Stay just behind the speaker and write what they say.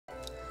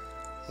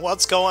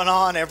What's going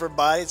on,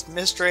 everybody? It's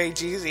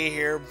MrAGeezie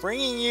here,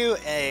 bringing you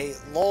a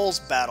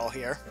LOLs battle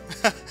here.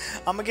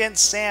 I'm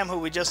against Sam, who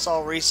we just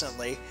saw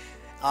recently.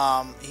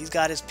 He's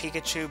got his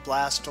Pikachu,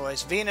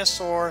 Blastoise,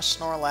 Venusaur,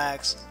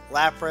 Snorlax,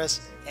 Lapras,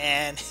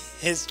 and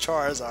his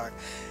Charizard.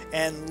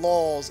 And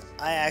LOLs,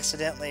 I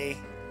accidentally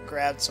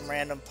grabbed some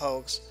random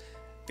pokes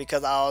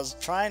because I was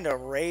trying to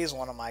raise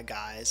one of my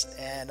guys,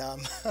 and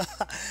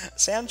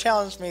Sam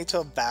challenged me to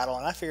a battle,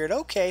 and I figured,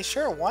 okay,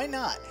 sure, why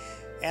not?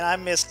 And I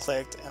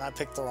misclicked, and I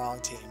picked the wrong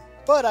team.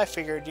 But I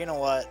figured, you know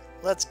what,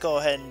 let's go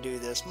ahead and do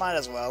this. Might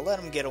as well. Let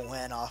him get a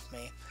win off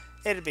me.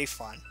 It'd be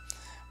fun.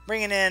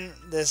 Bringing in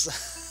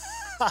this...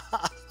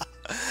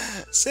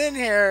 Sitting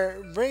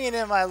here, bringing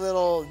in my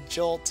little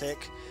Joltik,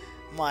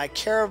 my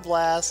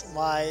Carablast,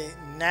 my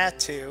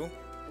Natu.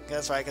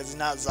 That's right, because he's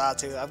not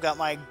Xatu. I've got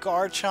my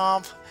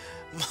Garchomp,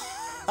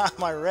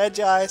 my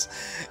Regice,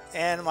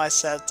 and my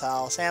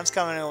Sceptile. Sam's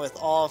coming in with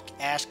all of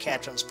Ash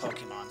Ketchum's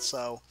Pokemon,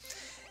 so...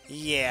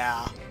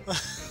 yeah.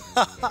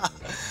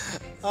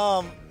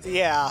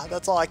 Yeah,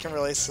 that's all I can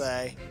really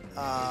say.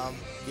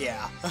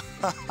 Yeah.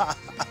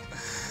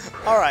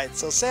 Alright,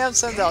 so Sam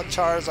sends out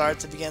Charizard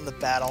to begin the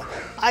battle.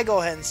 I go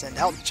ahead and send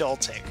out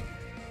Joltik.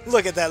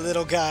 Look at that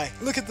little guy.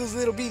 Look at those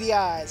little beady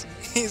eyes.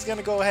 He's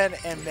gonna go ahead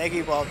and Mega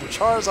Evolve to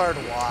Charizard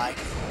Y.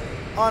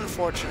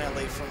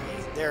 Unfortunately for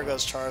me, there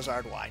goes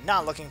Charizard Y.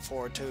 Not looking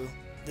forward to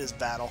this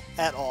battle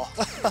at all.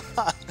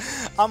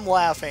 I'm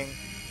laughing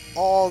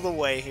all the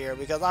way here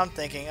because I'm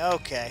thinking,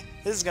 okay,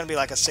 this is going to be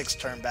like a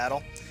 6-turn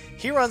battle.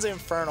 He runs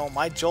Infernal.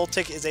 My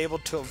Joltik is able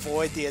to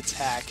avoid the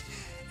attack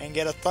and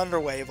get a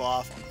Thunder Wave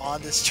off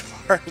on this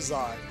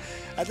Charizard.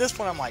 At this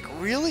point, I'm like,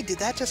 really? Did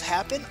that just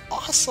happen?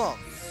 Awesome!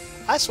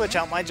 I switch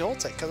out my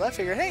Joltik because I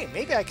figured, hey,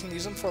 maybe I can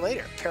use him for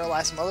later.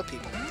 Paralyze some other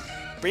people.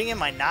 Bring in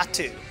my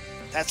Natu.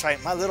 That's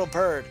right, my little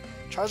bird.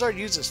 Charizard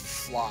uses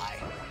Fly.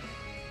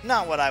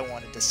 Not what I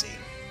wanted to see.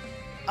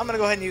 I'm going to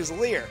go ahead and use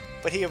Leer,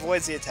 but he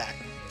avoids the attack.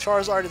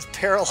 Charizard is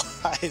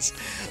paralyzed,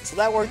 so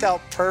that worked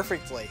out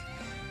perfectly.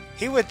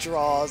 He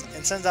withdraws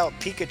and sends out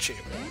Pikachu.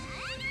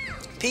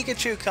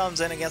 Pikachu comes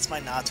in against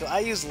my Natu. I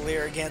use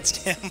Leer against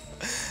him.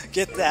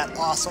 Get that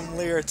awesome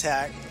Leer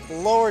attack.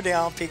 Lower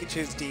down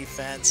Pikachu's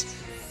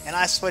defense, and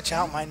I switch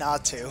out my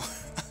Natu.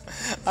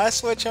 I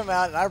switch him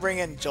out and I bring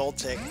in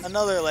Joltik,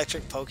 another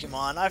electric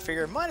Pokemon. I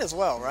figure might as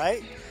well,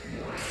 right?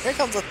 Here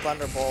comes a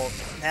Thunderbolt.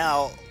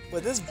 Now,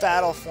 with this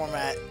battle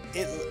format,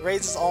 it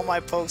raises all my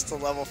pokes to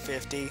level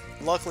 50.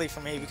 Luckily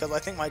for me, because I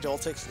think my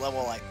Joltik's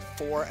level like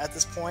 4 at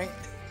this point.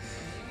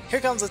 Here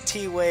comes a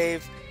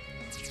T-Wave.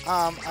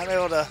 I'm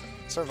able to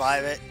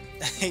survive it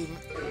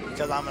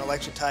because I'm an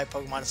electric type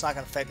Pokemon. It's not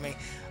going to affect me.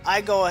 I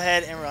go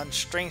ahead and run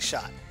String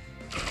Shot.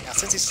 Now,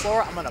 since he's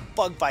slower, I'm going to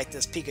Bug Bite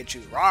this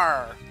Pikachu.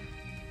 Rawr!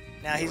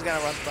 Now he's going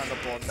to run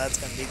Thunderbolt. That's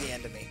going to be the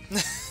end of me.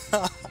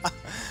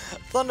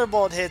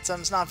 Thunderbolt hits him.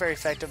 It's not very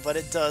effective, but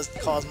it does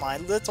cause my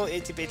little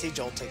itty-bitty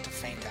Joltik to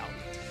faint out.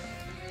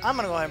 I'm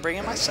going to go ahead and bring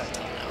in my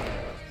Sceptile now.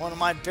 One of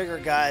my bigger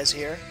guys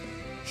here.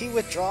 He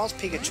withdraws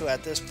Pikachu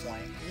at this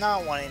point,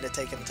 not wanting to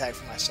take an attack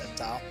from my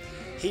Sceptile.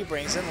 He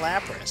brings in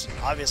Lapras.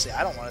 Obviously,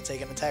 I don't want to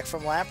take an attack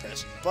from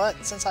Lapras, but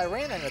since I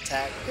ran an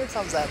attack, here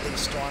comes that Leaf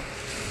Storm.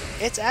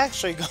 It's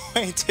actually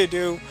going to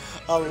do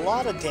a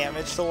lot of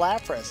damage to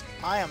Lapras.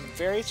 I am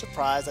very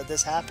surprised that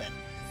this happened.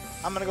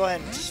 I'm going to go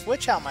ahead and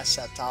switch out my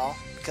Sceptile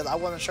because I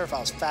wasn't sure if I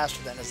was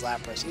faster than his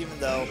Lapras, even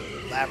though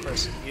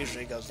Lapras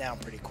usually goes down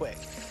pretty quick.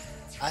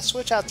 I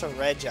switch out to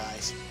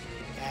Regice,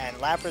 and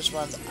Lapras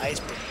runs Ice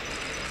Beam.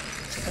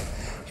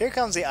 Here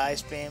comes the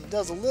Ice Beam.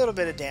 Does a little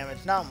bit of damage,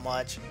 not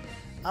much.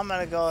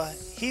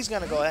 He's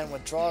gonna go ahead and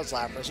withdraw his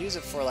Lapras, use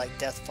it for like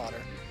death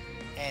fodder.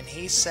 And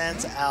he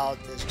sends out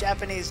this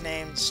Japanese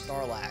named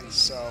Snorlax.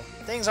 So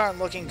things aren't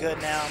looking good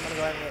now. I'm gonna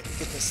go ahead and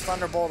get this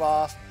Thunderbolt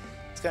off.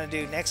 It's gonna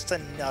do next to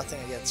nothing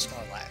against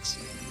Snorlax.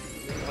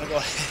 I'm gonna go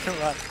ahead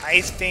and run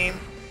Ice Beam.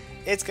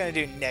 It's gonna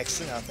do next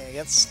to nothing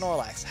against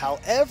Snorlax.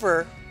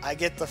 However, I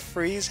get the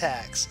Freeze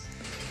Hacks.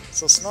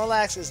 So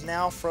Snorlax is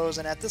now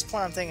frozen. At this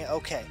point I'm thinking,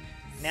 okay,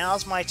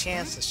 now's my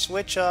chance to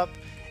switch up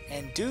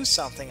and do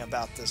something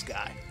about this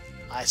guy.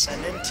 I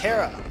send in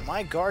Terra,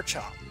 my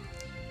Garchomp.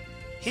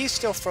 He's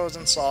still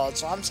frozen solid,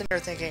 so I'm sitting here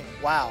thinking,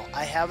 wow,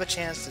 I have a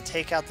chance to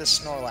take out this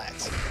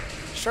Snorlax.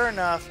 Sure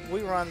enough,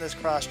 we run this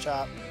Cross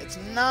Chop. It's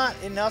not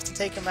enough to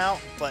take him out,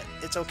 but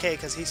it's okay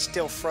because he's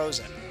still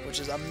frozen, which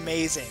is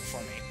amazing for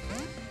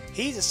me.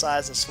 He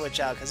decides to switch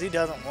out because he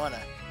doesn't want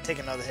to take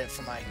another hit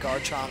from my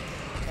Garchomp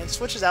and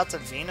switches out to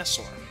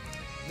Venusaur.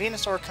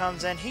 Venusaur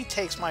comes in, he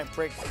takes my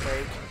Brick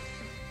Break,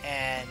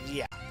 and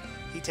yeah,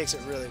 he takes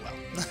it really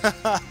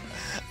well.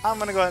 I'm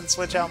going to go ahead and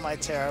switch out my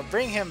Terra,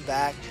 bring him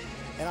back,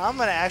 and I'm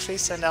going to actually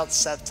send out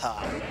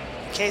Sceptile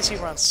in case he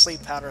runs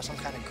Sleep Powder or some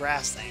kind of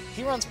grass thing.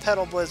 He runs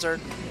Petal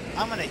Blizzard.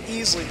 I'm going to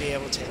easily be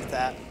able to take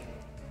that.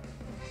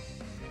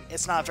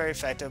 It's not very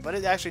effective, but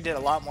it actually did a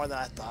lot more than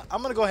I thought.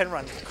 I'm going to go ahead and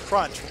run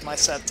Crunch with my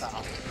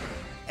Sceptile.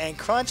 And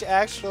Crunch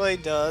actually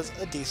does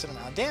a decent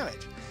amount of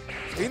damage.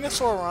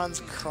 Venusaur runs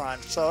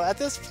Crunch. So at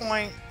this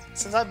point,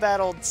 since I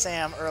battled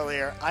Sam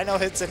earlier, I know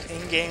it's an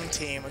in-game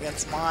team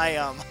against my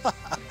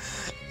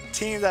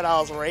team that I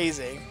was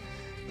raising.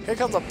 Here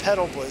comes a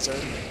Petal Blizzard.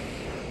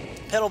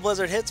 Petal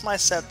Blizzard hits my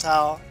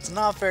Sceptile. It's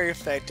not very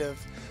effective,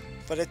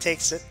 but it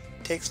takes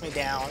me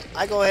down.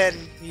 I go ahead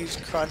and use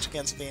Crunch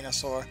against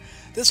Venusaur.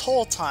 This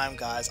whole time,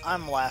 guys,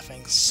 I'm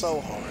laughing so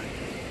hard.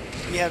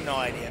 You have no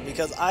idea,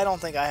 because I don't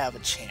think I have a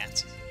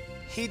chance.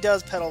 He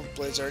does Petal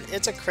Blizzard.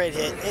 It's a crit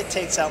hit. It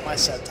takes out my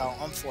Sceptile,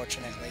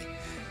 unfortunately.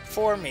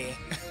 For me,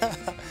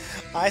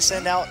 I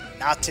send out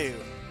Natu.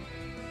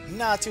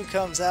 Natu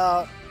comes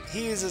out.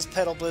 He uses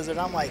Petal Blizzard.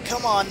 I'm like,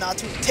 come on,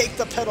 Natu, take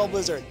the Petal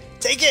Blizzard.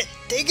 Take it!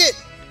 Take it!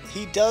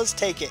 He does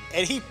take it,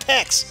 and he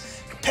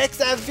pecks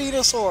that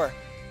Venusaur.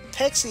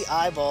 Pecks the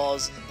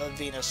eyeballs of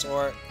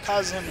Venusaur,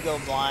 causes him to go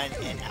blind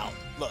and out.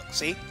 Look,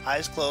 see?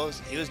 Eyes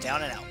closed. He was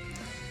down and out.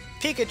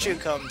 Pikachu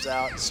comes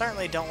out.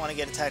 Certainly don't want to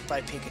get attacked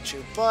by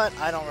Pikachu, but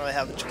I don't really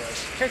have a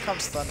choice. Here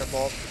comes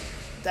Thunderbolt.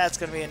 That's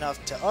going to be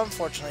enough to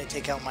unfortunately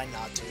take out my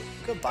Natu.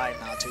 Goodbye,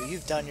 Natu.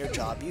 You've done your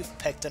job. You've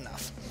pecked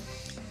enough.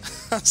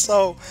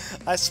 So,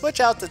 I switch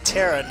out to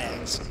Terra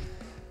next.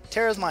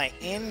 Terra's my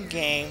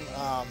in-game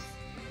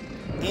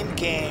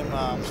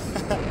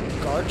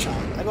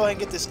Garchomp. I go ahead and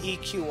get this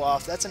EQ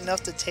off. That's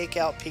enough to take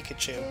out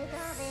Pikachu.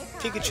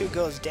 Pikachu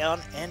goes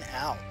down and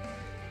out.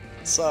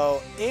 So,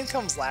 in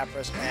comes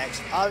Lapras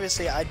next.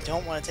 Obviously, I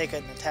don't want to take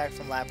an attack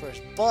from Lapras,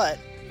 but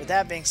with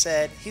that being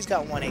said, he's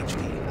got 1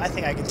 HP. I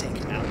think I can take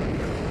him out.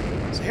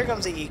 So here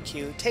comes the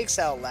EQ, takes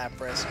out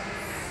Lapras.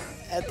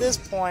 At this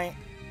point,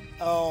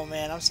 oh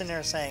man, I'm sitting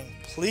here saying,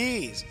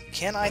 please,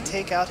 can I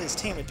take out his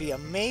team? It'd be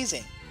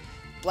amazing.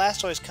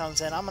 Blastoise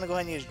comes in. I'm going to go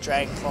ahead and use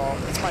Dragon Claw.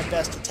 It's my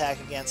best attack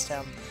against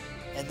him.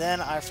 And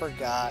then I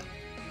forgot.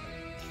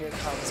 Here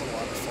comes the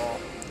Waterfall.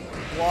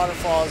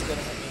 Waterfall is going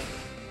to hit me.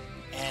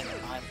 And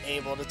I'm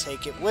able to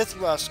take it with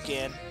Rough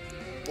Skin.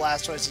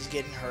 Blastoise is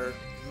getting hurt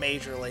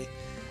majorly.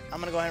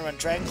 I'm going to go ahead and run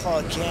Dragon Claw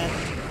again.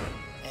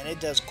 And it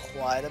does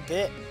quite a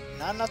bit.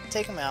 Not enough to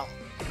take him out.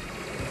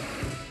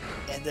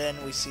 And then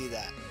we see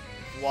that.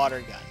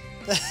 Water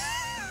Gun.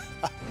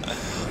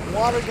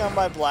 Water Gun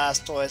by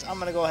Blastoise. I'm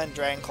going to go ahead and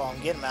Dragon Claw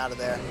and get him out of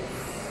there.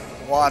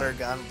 Water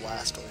Gun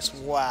Blastoise.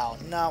 Wow,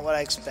 not what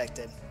I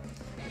expected.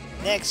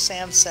 Next,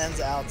 Sam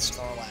sends out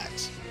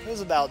Snorlax. It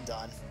was about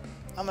done.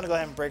 I'm going to go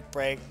ahead and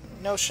break.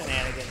 No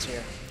shenanigans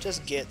here.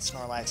 Just get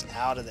Snorlax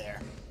out of there.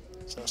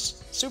 So,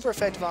 super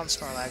effective on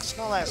Snorlax.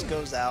 Snorlax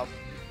goes out.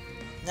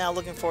 Now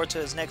looking forward to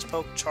his next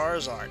poke,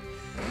 Charizard.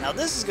 Now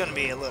this is going to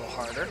be a little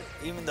harder,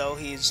 even though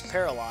he's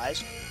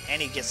paralyzed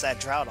and he gets that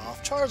drought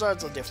off.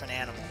 Charizard's a different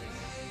animal.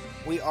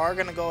 We are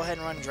going to go ahead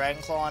and run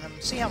Dragon Claw on him,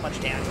 see how much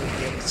damage we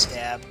can get with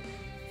Stab,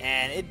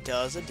 and it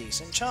does a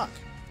decent chunk.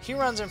 He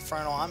runs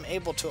Infernal. I'm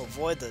able to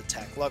avoid the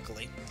attack,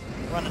 luckily.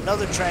 Run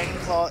another Dragon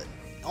Claw. It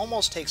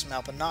almost takes him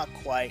out, but not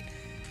quite.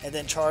 And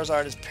then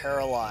Charizard is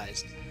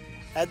paralyzed.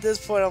 At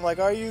this point, I'm like,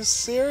 are you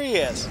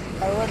serious?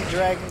 I run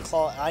Dragon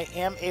Claw. I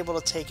am able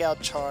to take out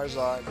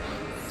Charizard.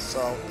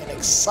 So, an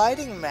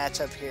exciting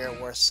matchup here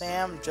where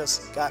Sam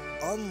just got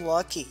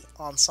unlucky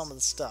on some of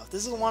the stuff.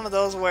 This is one of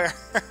those where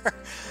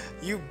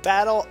you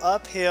battle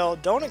uphill,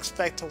 don't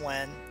expect to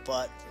win,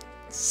 but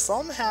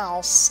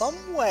somehow,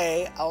 some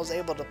way, I was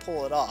able to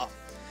pull it off.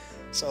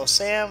 So,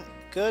 Sam,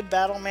 good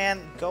battle,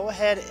 man. Go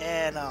ahead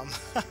and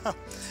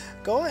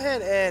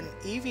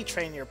EV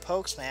train your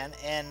pokes, man,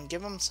 and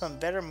give them some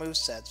better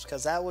movesets,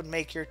 because that would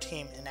make your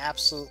team an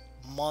absolute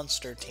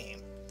monster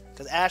team.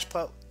 Because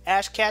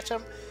Ash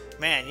Ketchum,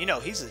 man, you know,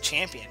 he's a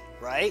champion,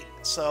 right?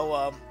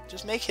 So,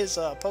 just make his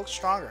pokes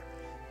stronger.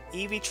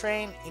 EV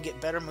train and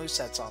get better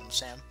movesets on them,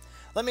 Sam.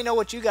 Let me know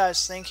what you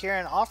guys think here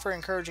and offer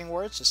encouraging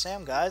words to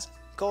Sam, guys.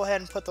 Go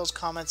ahead and put those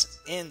comments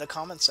in the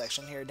comment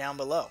section here down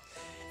below.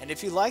 And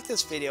if you like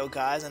this video,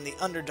 guys, and the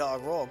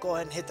underdog role, go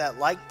ahead and hit that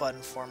like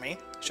button for me.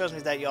 It shows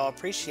me that y'all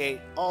appreciate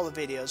all the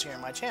videos here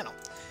on my channel.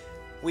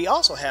 We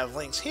also have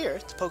links here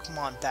to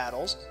Pokemon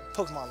battles,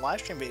 Pokemon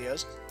livestream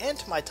videos, and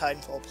to my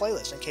Titanfall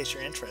playlist in case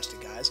you're interested,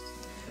 guys.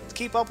 To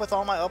keep up with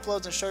all my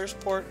uploads and show your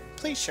support,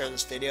 please share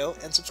this video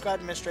and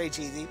subscribe to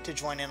MrAGeezie to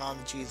join in on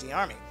the Geezie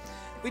Army.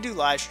 We do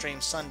live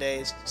streams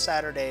Sundays,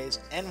 Saturdays,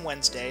 and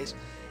Wednesdays,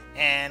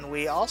 and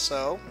we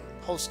also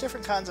host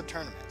different kinds of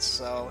tournaments.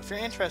 So if you're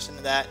interested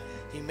in that,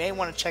 you may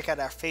want to check out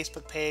our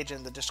Facebook page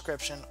in the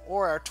description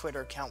or our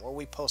Twitter account where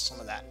we post some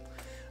of that.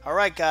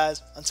 Alright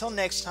guys, until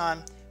next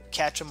time,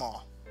 catch 'em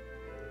all.